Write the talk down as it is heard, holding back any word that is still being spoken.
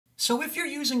So if you're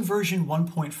using version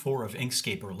 1.4 of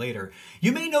Inkscape or later,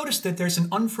 you may notice that there's an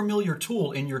unfamiliar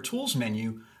tool in your Tools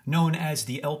menu known as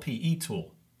the LPE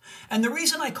tool. And the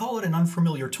reason I call it an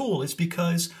unfamiliar tool is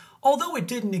because, although it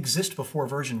didn't exist before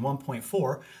version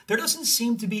 1.4, there doesn't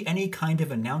seem to be any kind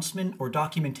of announcement or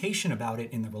documentation about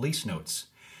it in the release notes.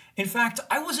 In fact,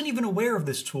 I wasn't even aware of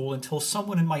this tool until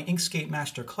someone in my Inkscape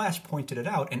Master class pointed it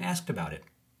out and asked about it.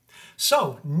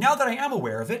 So, now that I am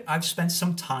aware of it, I've spent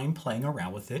some time playing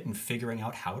around with it and figuring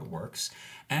out how it works,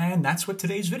 and that's what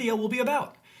today's video will be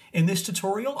about. In this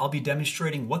tutorial, I'll be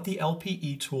demonstrating what the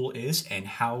LPE tool is and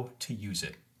how to use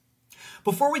it.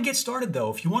 Before we get started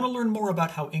though, if you want to learn more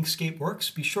about how Inkscape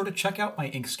works, be sure to check out my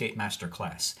Inkscape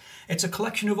Masterclass. It's a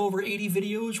collection of over 80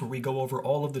 videos where we go over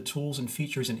all of the tools and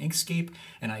features in Inkscape,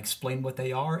 and I explain what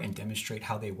they are and demonstrate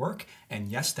how they work, and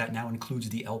yes, that now includes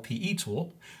the LPE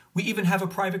tool. We even have a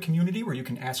private community where you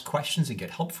can ask questions and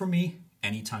get help from me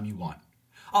anytime you want.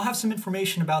 I'll have some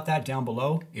information about that down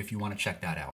below if you want to check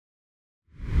that out.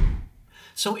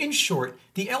 So in short,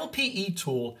 the LPE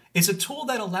tool is a tool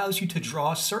that allows you to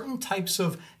draw certain types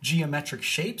of geometric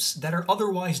shapes that are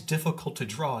otherwise difficult to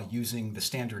draw using the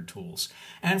standard tools.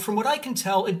 And from what I can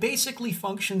tell, it basically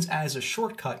functions as a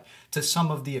shortcut to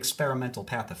some of the experimental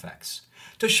path effects.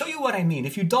 To show you what I mean,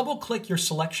 if you double-click your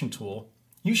selection tool,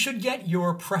 you should get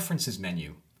your preferences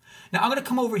menu. Now I'm going to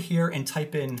come over here and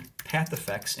type in path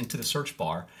effects into the search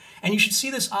bar, and you should see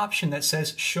this option that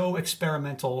says show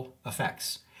experimental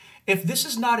effects. If this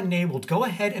is not enabled, go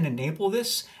ahead and enable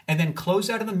this and then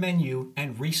close out of the menu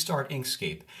and restart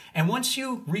Inkscape. And once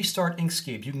you restart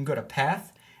Inkscape, you can go to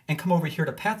Path and come over here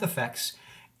to Path Effects.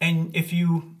 And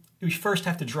you first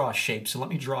have to draw a shape, so let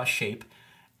me draw a shape.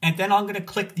 And then I'm going to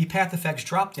click the Path Effects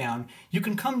drop down. You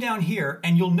can come down here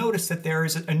and you'll notice that there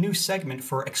is a new segment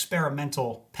for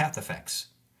experimental path effects.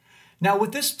 Now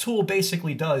what this tool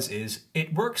basically does is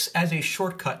it works as a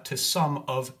shortcut to some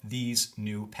of these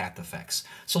new path effects.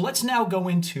 So let's now go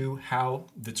into how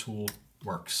the tool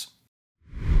works.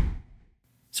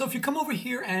 So if you come over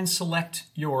here and select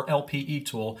your LPE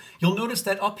tool, you'll notice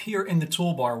that up here in the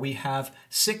toolbar we have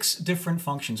 6 different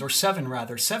functions, or 7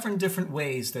 rather, 7 different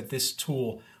ways that this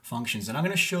tool functions. And I'm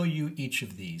going to show you each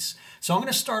of these. So I'm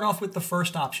going to start off with the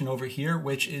first option over here,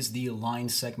 which is the line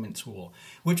segment tool,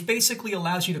 which basically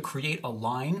allows you to create a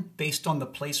line based on the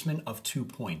placement of 2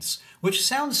 points, which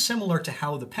sounds similar to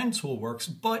how the pen tool works,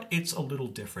 but it's a little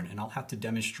different, and I'll have to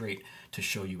demonstrate to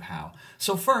show you how.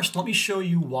 So first, let me show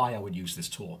you why I would use this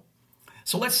tool.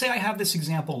 So let's say I have this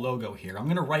example logo here. I'm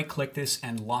going to right-click this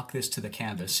and lock this to the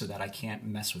canvas so that I can't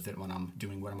mess with it when I'm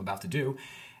doing what I'm about to do.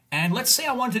 And let's say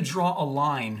I wanted to draw a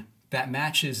line that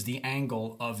matches the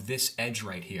angle of this edge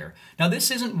right here. Now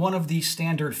this isn't one of the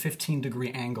standard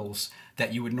 15-degree angles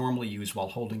that you would normally use while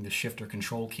holding the Shift or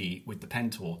Control key with the pen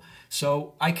tool.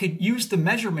 So I could use the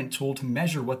measurement tool to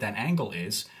measure what that angle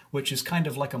is, which is kind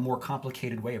of like a more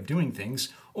complicated way of doing things,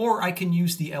 or I can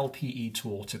use the LPE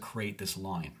tool to create this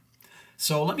line.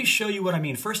 So let me show you what I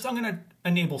mean. First I'm going to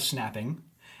enable snapping.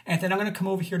 And then I'm going to come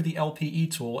over here to the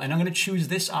LPE tool, and I'm going to choose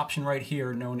this option right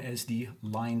here known as the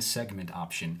line segment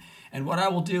option. And what I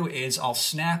will do is I'll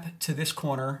snap to this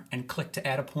corner and click to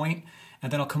add a point,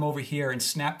 and then I'll come over here and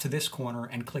snap to this corner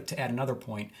and click to add another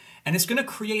point. And it's going to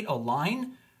create a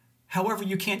line. However,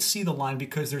 you can't see the line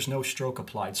because there's no stroke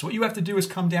applied. So what you have to do is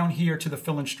come down here to the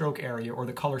fill and stroke area or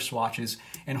the color swatches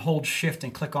and hold Shift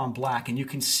and click on black, and you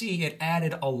can see it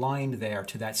added a line there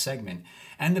to that segment.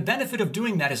 And the benefit of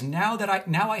doing that is now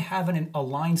I have a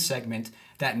line segment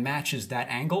that matches that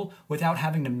angle without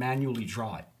having to manually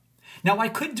draw it. Now I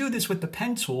could do this with the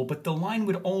pen tool, but the line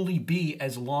would only be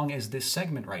as long as this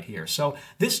segment right here. So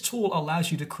this tool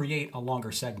allows you to create a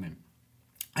longer segment.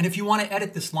 And if you want to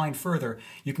edit this line further,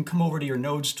 you can come over to your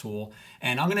nodes tool,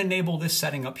 and I'm going to enable this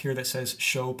setting up here that says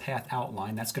show path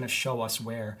outline. That's going to show us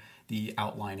where the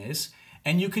outline is.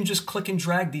 And you can just click and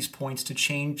drag these points to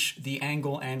change the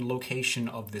angle and location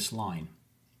of this line.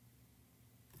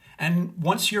 And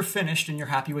once you're finished and you're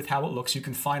happy with how it looks, you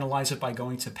can finalize it by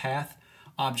going to Path,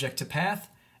 Object to Path,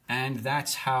 and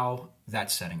that's how that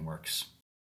setting works.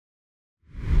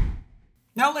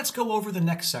 Now let's go over the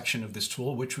next section of this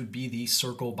tool, which would be the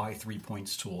Circle by 3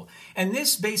 points tool. And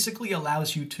this basically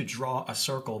allows you to draw a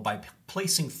circle by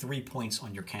placing 3 points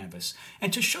on your canvas.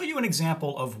 And to show you an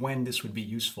example of when this would be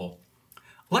useful,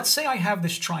 let's say I have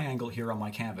this triangle here on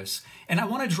my canvas, and I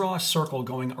want to draw a circle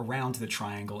going around the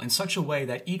triangle in such a way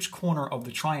that each corner of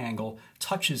the triangle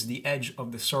touches the edge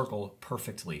of the circle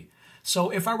perfectly. So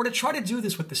if I were to try to do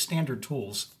this with the standard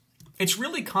tools, it's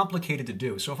really complicated to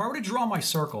do. So if I were to draw my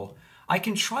circle, I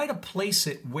can try to place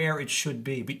it where it should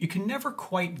be, but you can never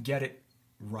quite get it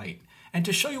right. And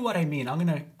to show you what I mean, I'm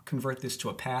going to convert this to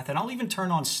a path, and I'll even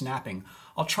turn on snapping.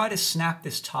 I'll try to snap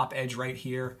this top edge right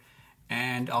here,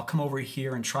 and I'll come over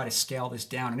here and try to scale this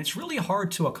down. And it's really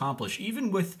hard to accomplish.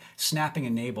 Even with snapping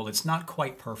enabled, it's not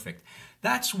quite perfect.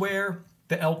 That's where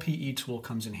the LPE tool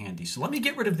comes in handy. So let me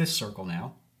get rid of this circle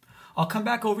now. I'll come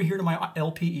back over here to my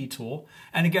LPE tool.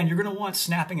 And again, you're going to want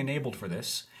snapping enabled for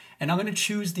this. And I'm going to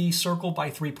choose the circle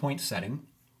by 3-point setting.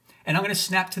 And I'm going to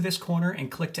snap to this corner and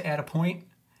click to add a point.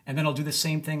 And then I'll do the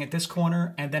same thing at this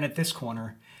corner and then at this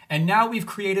corner. And now we've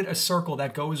created a circle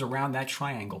that goes around that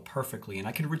triangle perfectly. And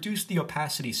I can reduce the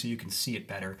opacity so you can see it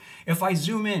better. If I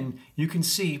zoom in, you can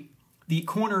see the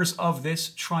corners of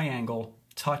this triangle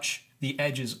touch the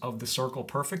edges of the circle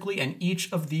perfectly. And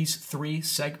each of these three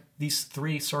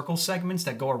circle segments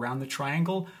that go around the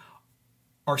triangle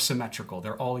are symmetrical.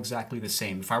 They're all exactly the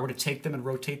same. If I were to take them and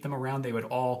rotate them around, they would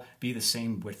all be the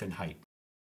same width and height.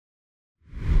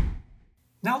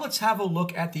 Now let's have a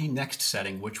look at the next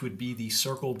setting, which would be the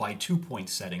circle by 2-point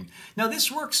setting. Now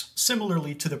this works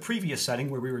similarly to the previous setting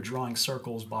where we were drawing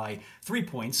circles by 3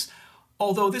 points,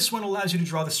 although this one allows you to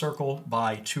draw the circle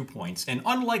by 2 points. And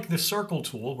unlike the circle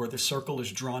tool, where the circle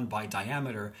is drawn by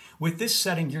diameter, with this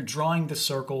setting, you're drawing the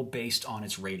circle based on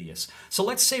its radius. So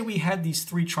let's say we had these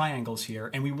 3 triangles here,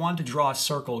 and we wanted to draw a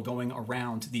circle going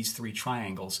around these 3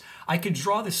 triangles. I could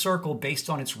draw the circle based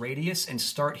on its radius and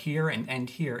start here and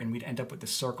end here, and we'd end up with the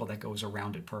circle that goes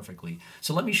around it perfectly.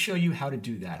 So let me show you how to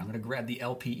do that. I'm going to grab the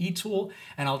LPE tool,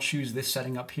 and I'll choose this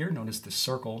setting up here, known as the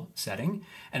circle setting,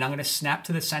 and I'm going to snap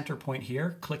to the center point here,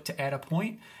 click to add a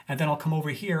point, and then I'll come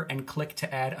over here and click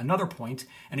to add another point.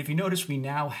 And if you notice, we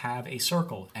now have a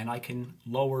circle, and I can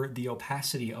lower the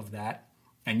opacity of that,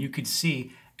 and you could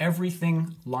see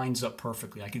everything lines up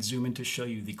perfectly. I could zoom in to show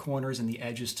you the corners and the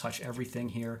edges touch everything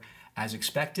here as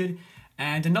expected.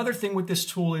 And another thing with this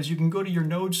tool is you can go to your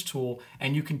nodes tool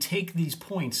and you can take these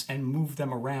points and move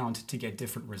them around to get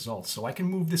different results. So I can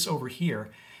move this over here,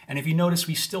 and if you notice,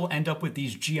 we still end up with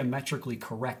these geometrically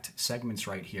correct segments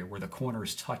right here where the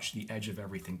corners touch the edge of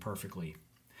everything perfectly.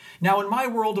 Now, in my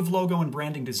world of logo and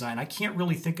branding design, I can't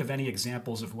really think of any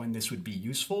examples of when this would be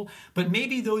useful, but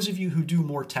maybe those of you who do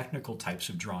more technical types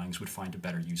of drawings would find a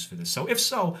better use for this. So if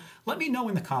so, let me know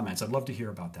in the comments. I'd love to hear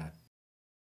about that.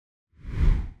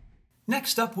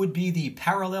 Next up would be the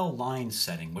parallel lines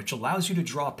setting, which allows you to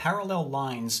draw parallel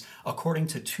lines according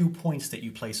to 2 points that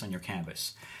you place on your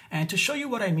canvas. And to show you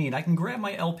what I mean, I can grab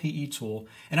my LPE tool,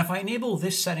 and if I enable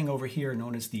this setting over here,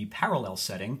 known as the parallel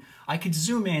setting, I could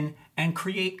zoom in and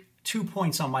create 2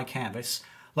 points on my canvas.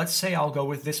 Let's say I'll go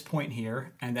with this point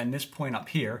here and then this point up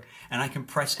here, and I can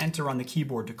press enter on the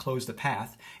keyboard to close the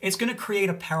path. It's going to create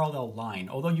a parallel line,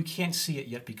 although you can't see it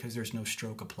yet because there's no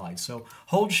stroke applied. So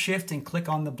hold shift and click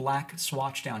on the black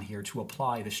swatch down here to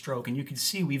apply the stroke, and you can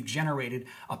see we've generated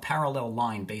a parallel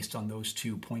line based on those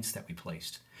 2 points that we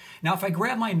placed. Now, if I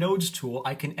grab my nodes tool,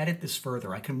 I can edit this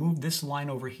further. I can move this line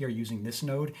over here using this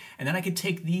node, and then I can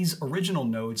take these original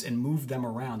nodes and move them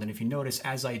around. And if you notice,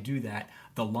 as I do that,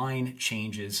 the line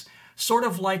changes, sort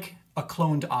of like a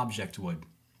cloned object would.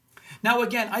 Now,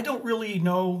 again, I don't really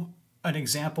know an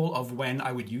example of when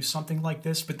I would use something like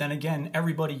this, but then again,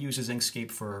 everybody uses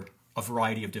Inkscape for a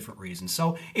variety of different reasons.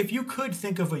 So if you could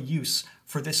think of a use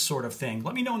for this sort of thing,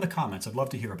 let me know in the comments. I'd love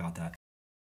to hear about that.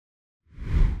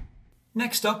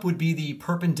 Next up would be the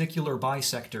perpendicular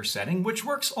bisector setting, which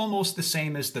works almost the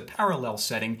same as the parallel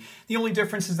setting. The only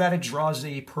difference is that it draws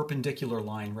a perpendicular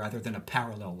line rather than a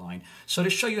parallel line. So to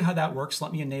show you how that works,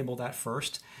 let me enable that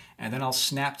first, and then I'll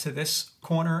snap to this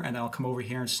corner, and then I'll come over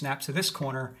here and snap to this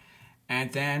corner,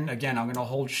 and then again I'm going to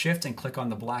hold shift and click on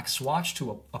the black swatch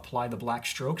to apply the black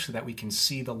stroke so that we can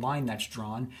see the line that's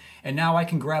drawn. And now I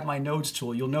can grab my nodes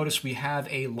tool. You'll notice we have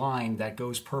a line that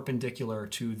goes perpendicular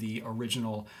to the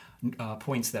original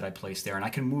points that I placed there, and I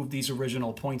can move these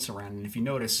original points around. And if you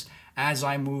notice, as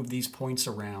I move these points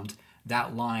around,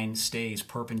 that line stays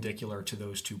perpendicular to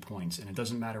those 2 points, and it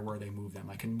doesn't matter where they move them.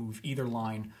 I can move either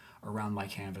line around my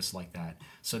canvas like that.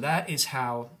 So that is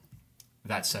how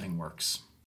that setting works.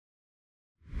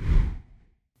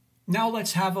 Now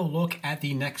let's have a look at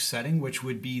the next setting, which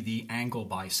would be the angle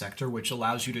bisector, which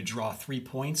allows you to draw 3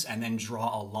 points and then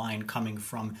draw a line coming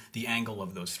from the angle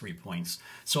of those 3 points.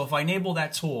 So if I enable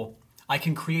that tool, I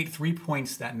can create 3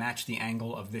 points that match the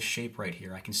angle of this shape right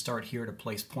here. I can start here to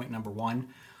place point number 1.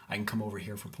 I can come over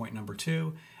here for point number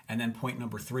 2, and then point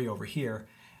number 3 over here.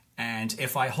 And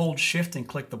if I hold shift and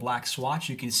click the black swatch,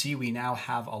 you can see we now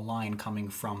have a line coming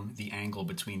from the angle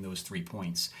between those 3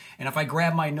 points. And if I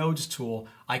grab my nodes tool,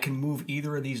 I can move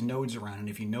either of these nodes around. And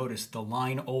if you notice, the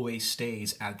line always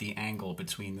stays at the angle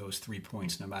between those 3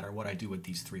 points, no matter what I do with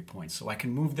these 3 points. So I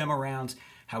can move them around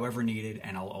however needed,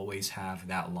 and I'll always have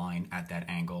that line at that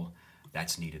angle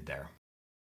that's needed there.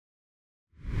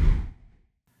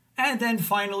 And then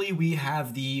finally, we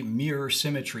have the mirror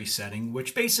symmetry setting,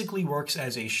 which basically works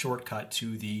as a shortcut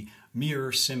to the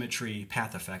mirror symmetry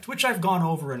path effect, which I've gone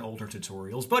over in older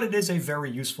tutorials, but it is a very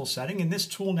useful setting, and this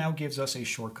tool now gives us a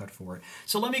shortcut for it.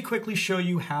 So let me quickly show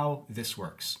you how this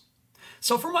works.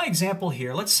 So for my example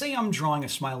here, let's say I'm drawing a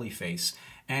smiley face,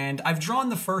 and I've drawn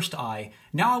the first eye.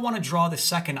 Now I want to draw the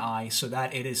second eye so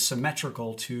that it is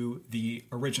symmetrical to the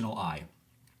original eye.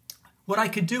 What I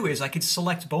could do is I could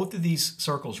select both of these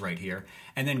circles right here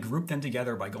and then group them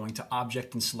together by going to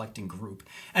Object and selecting Group.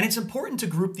 And it's important to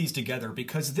group these together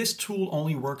because this tool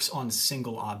only works on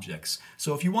single objects.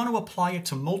 So if you want to apply it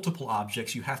to multiple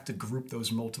objects, you have to group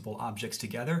those multiple objects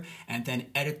together and then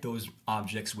edit those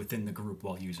objects within the group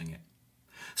while using it.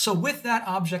 So with that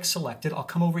object selected, I'll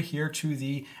come over here to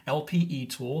the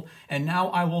LPE tool, and now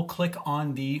I will click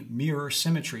on the mirror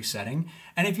symmetry setting.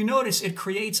 And if you notice, it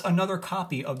creates another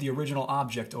copy of the original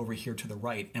object over here to the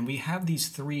right, and we have these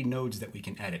 3 nodes that we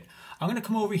can edit. I'm going to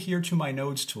come over here to my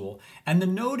nodes tool, and the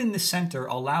node in the center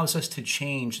allows us to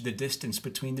change the distance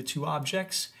between the 2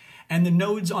 objects. And the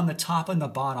nodes on the top and the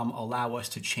bottom allow us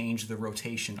to change the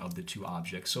rotation of the 2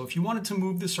 objects. So if you wanted to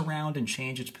move this around and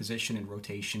change its position and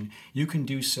rotation, you can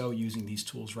do so using these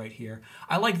tools right here.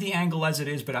 I like the angle as it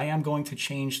is, but I am going to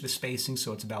change the spacing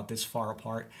so it's about this far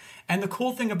apart. And the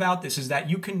cool thing about this is that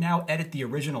you can now edit the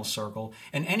original circle,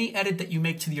 and any edit that you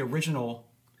make to the original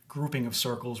grouping of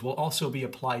circles will also be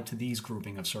applied to these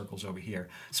grouping of circles over here.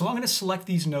 So I'm going to select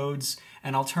these nodes,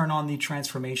 and I'll turn on the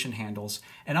transformation handles,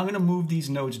 and I'm going to move these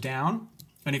nodes down.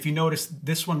 And if you notice,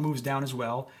 this one moves down as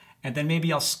well, and then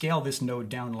maybe I'll scale this node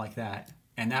down like that,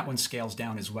 and that one scales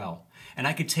down as well. And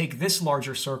I could take this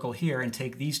larger circle here and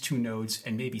take these 2 nodes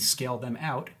and maybe scale them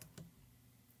out.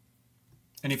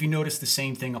 And if you notice, the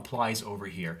same thing applies over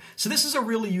here. So this is a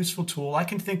really useful tool. I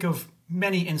can think of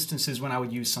many instances when I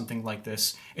would use something like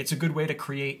this. It's a good way to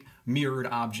create mirrored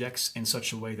objects in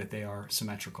such a way that they are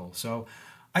symmetrical. So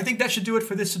I think that should do it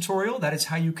for this tutorial. That is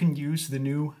how you can use the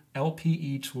new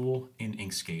LPE tool in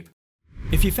Inkscape.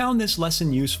 If you found this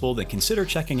lesson useful, then consider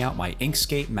checking out my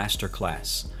Inkscape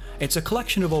Masterclass. It's a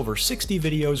collection of over 60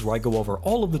 videos where I go over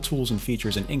all of the tools and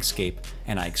features in Inkscape,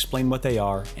 and I explain what they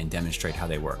are and demonstrate how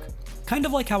they work. Kind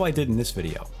of like how I did in this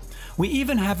video. We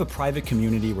even have a private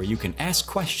community where you can ask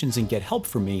questions and get help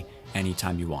from me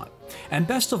anytime you want. And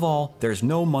best of all, there's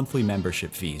no monthly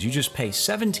membership fees. You just pay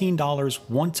 $17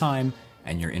 one time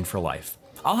and you're in for life.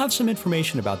 I'll have some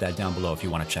information about that down below if you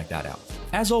want to check that out.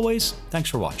 As always, thanks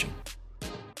for watching.